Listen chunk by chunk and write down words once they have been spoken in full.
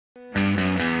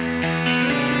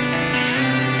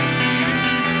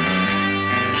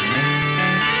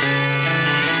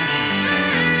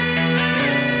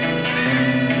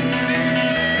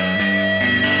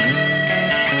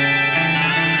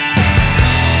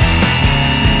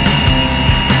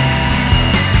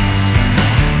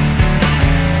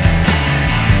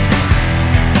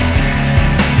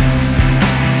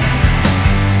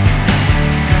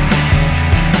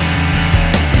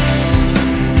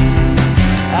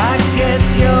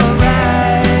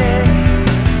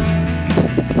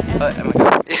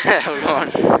Hi,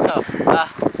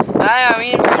 I'm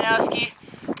Ian Baranowski,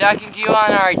 talking to you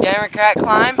on our Democrat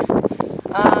climb.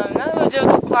 Not the most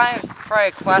difficult climb, it's probably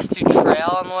a class 2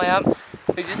 trail on the way up.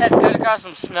 We just had to cut across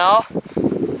some snow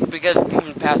because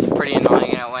the path was pretty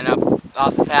annoying and it went up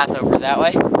off the path over that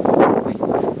way.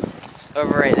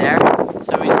 Over right there.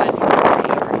 So we decided to come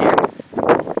over here.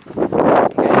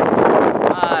 Okay.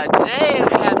 Today we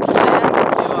have plans to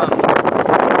climb across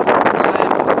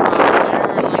there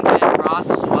and Lincoln and Ross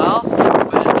as well.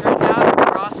 But it turned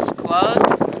out Ross is closed.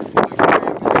 We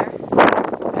turned there.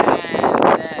 And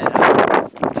that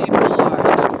people are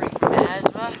suffering from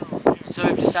asthma. So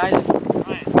we've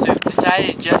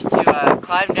decided just to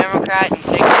climb Democrat and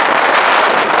take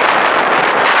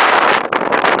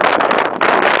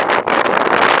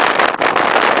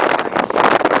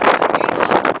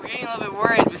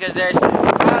because there's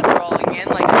clouds rolling in,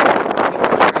 like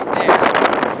right there. You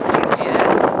can see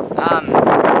that.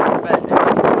 But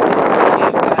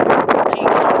you've got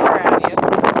peaks all around you.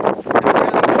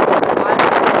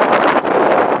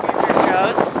 Future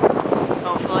shows,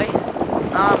 hopefully.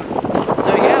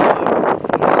 So yeah,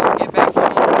 we'll get back to you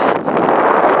in a bit.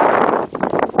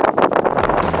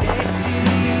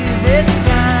 This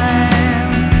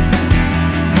time,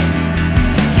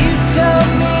 you told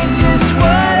me just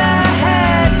what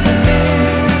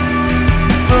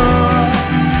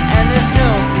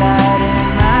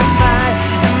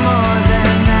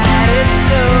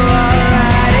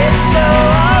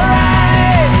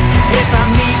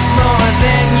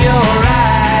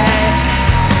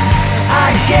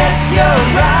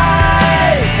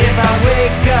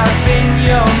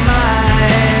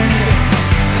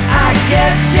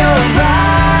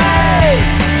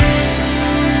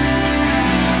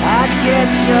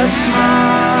you're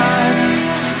smart.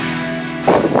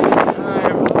 Alright,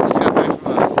 everyone just got back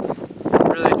from a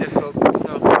really difficult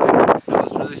snow climb. The snow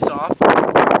was really soft.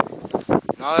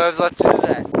 And all that was left to do is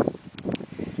that.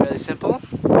 Really simple.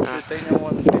 Should take no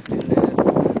more than 15 minutes.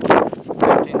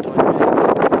 15-20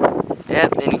 minutes.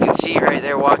 Yep, and you can see right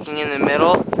there walking in the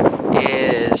middle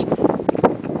is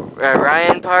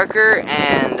Ryan Parker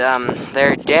and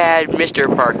their dad, Mr.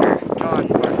 Parker. John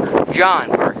Parker. John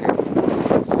Parker.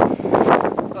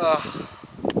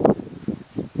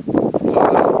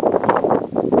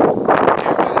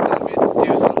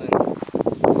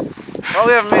 Well,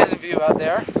 we have an amazing view out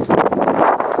there.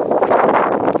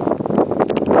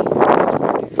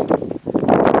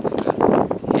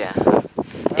 Yeah.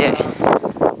 Yeah.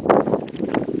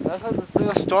 That's like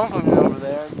there's a storm coming over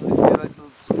there. We see like the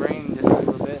rain just a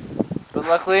little bit. But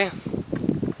luckily,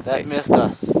 that missed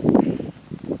us.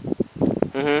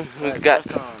 We've got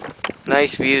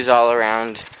nice views all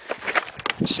around.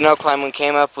 Snow climb we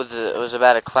came up with was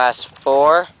about a class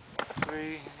 4.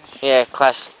 3. Yeah,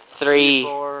 class 3.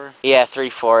 4. Yeah,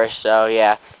 3-4. So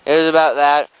yeah, it was about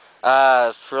that.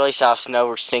 It's really soft snow.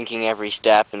 We're sinking every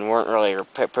step and weren't really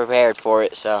prepared for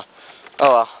it. So,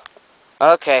 oh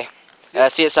well. Okay. See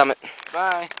you at Summit.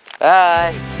 Bye.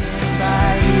 Bye.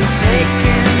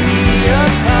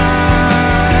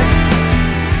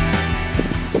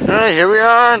 Alright, here we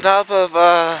are on top of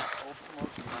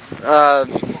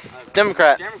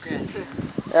Democrat.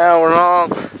 Yeah, we're all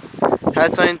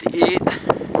had something to eat.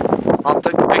 All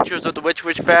took pictures with the Witch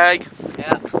bag.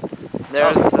 Yeah.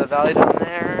 There's a valley down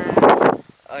there.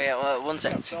 Oh yeah, well, one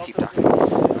second. Keep talking.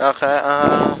 Okay,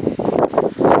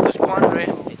 there's Quandary.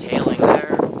 It's hailing.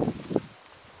 There.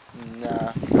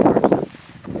 Nah.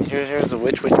 Here's the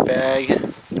Witch bag.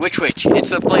 Witch. It's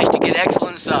the place to get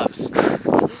excellent subs.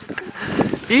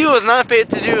 He was not paid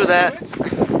to do that.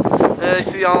 I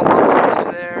see all the pictures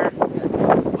there.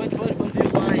 What do you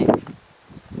like?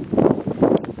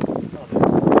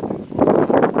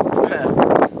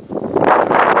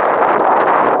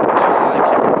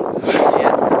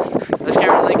 That's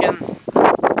Cameron Lincoln.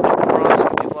 Ross,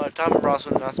 people are Tom and Ross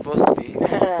are not supposed to be.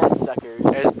 Suckers.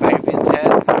 There's Bagapin's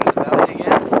head. There's the valley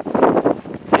again.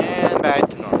 And back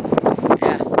to normal.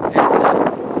 Yeah,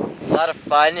 it's a lot of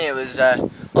fun. It was a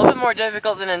little bit more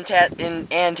difficult than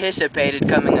anticipated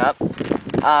coming up.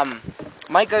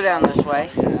 Might go down this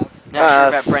way. Not sure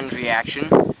about Bren's reaction.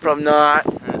 Probably not.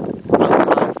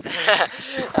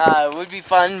 Would be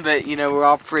fun, but you know we're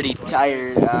all pretty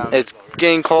tired. It's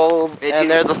getting cold, and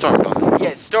there's a storm coming.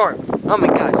 Yeah, storm. Oh my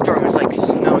God, storm! It's like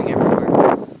snowing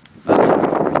everywhere. Oh, there's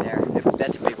one right there.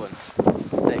 That's a big one.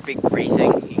 That big gray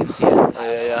thing. You can see it.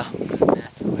 Yeah.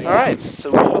 All right, so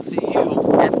we will see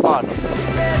you at the bottom.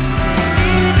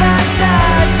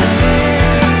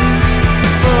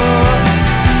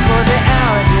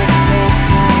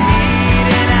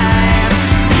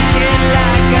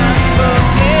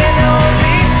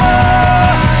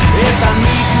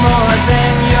 More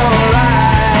than you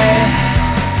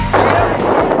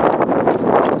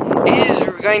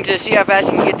trying to see how fast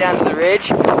he can get down to the ridge.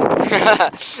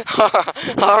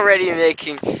 Already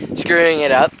screwing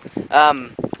it up.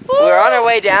 We're on our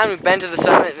way down. We've been to the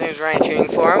summit, and there's Ryan cheering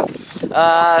for him.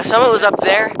 Summit was up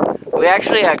there. We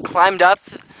actually climbed up.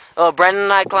 Well, Brendan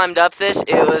and I climbed up this.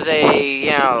 It was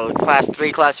a, class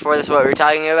 3, class 4. This is what we were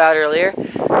talking about earlier.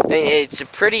 It's a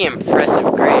pretty impressive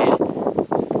grade.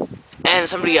 And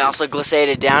somebody also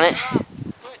glissaded down it.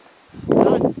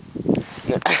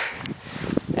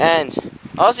 And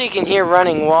also you can hear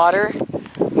running water,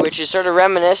 which is sort of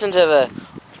reminiscent of a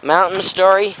mountain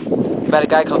story about a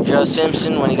guy called Joe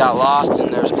Simpson when he got lost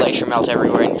and there was glacier melt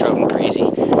everywhere and drove him crazy.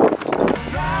 If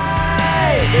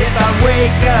I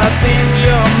wake up in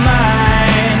your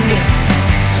mind,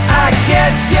 I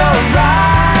guess you're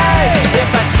right. If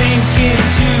I sink in